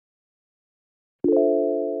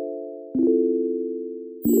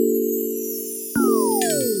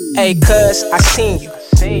Hey, cuz, I seen you.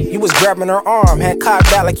 You was grabbing her arm, had caught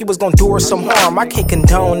back like you was gonna do her some harm. I can't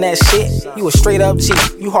condone that shit. You a straight up G,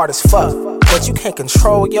 you hard as fuck, but you can't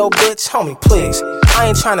control your bitch, homie, please. I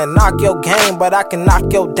ain't tryna knock your game, but I can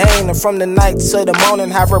knock your dame. And from the night to the morning,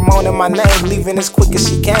 have her moaning my name, leaving as quick as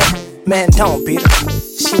she can. Man, don't beat her,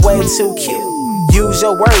 she way too cute. Use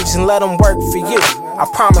your words and let them work for you. I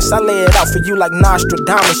promise I lay it out for you like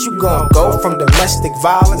Nostradamus. You gon' go from domestic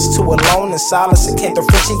violence to alone in silence and can't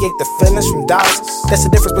differentiate the feelings from dollars. That's the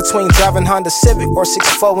difference between driving Honda Civic or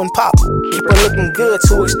 6'4" and pop. Keep her looking good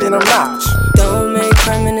to extend her knowledge. Don't make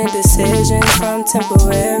permanent decisions from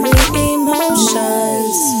temporary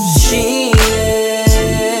emotions. She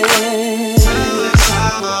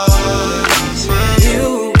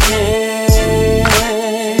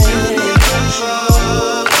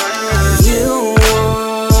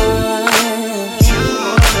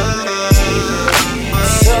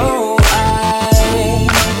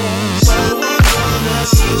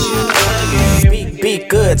be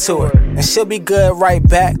good to her, and she'll be good right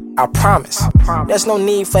back, I promise. There's no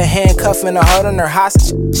need for handcuffing or holding her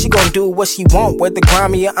hostage. She gon' do what she want, whether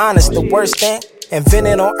grimy or honest. The worst thing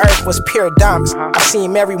invented on earth was pure diamonds. I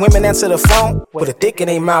seen married women answer the phone with a dick in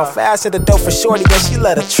their mouth. Asked at the door for shorty, and she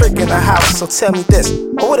let a trick in the house. So tell me this,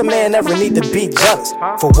 why would a man ever need to be jealous?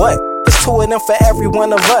 For what? It's two of them for every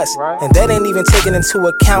one of us, and that ain't even taking into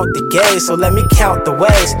account the gays. So let me count the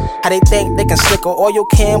ways how they think they can slick a oil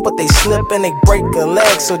can, but they slip and they break a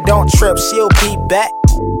leg. So don't trip, she'll be back.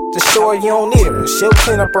 Just show her you don't need her, she'll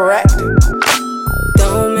clean up her act.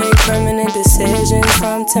 Don't make permanent decisions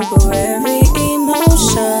from temporary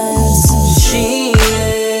emotions. She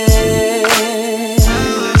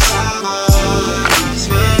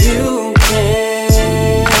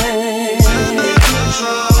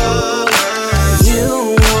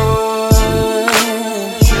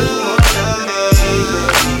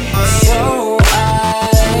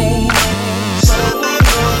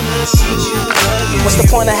What's the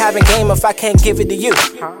point of having game if I can't give it to you?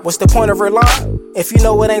 What's the point of her line if you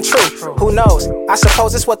know it ain't true? Who knows? I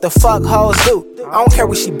suppose it's what the fuck hoes do. I don't care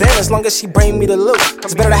where she been as long as she bring me the loot.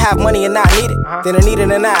 It's better to have money and not need it than to need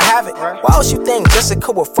it and not have it. Why else you think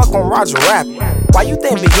Jessica would fuck on Roger Rabbit? Why you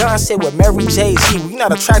think Beyonce would marry Jay-Z? We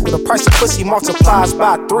not attracted to the price of pussy multiplies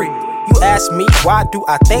by 3. You ask me why do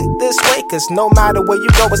I think this way? Cause no matter where you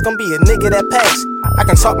go, it's gonna be a nigga that pays. I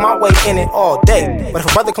can talk my way in it all day, but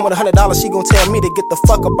if a brother come with $100, she gon' tell me to get the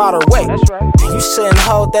fuck up out her way. And you shouldn't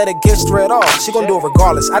hold that against her at all. She gon' do it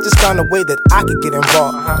regardless. I just found a way that I could get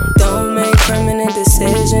involved. Don't make permanent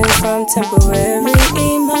decisions from temporary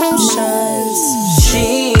emotions.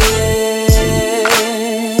 She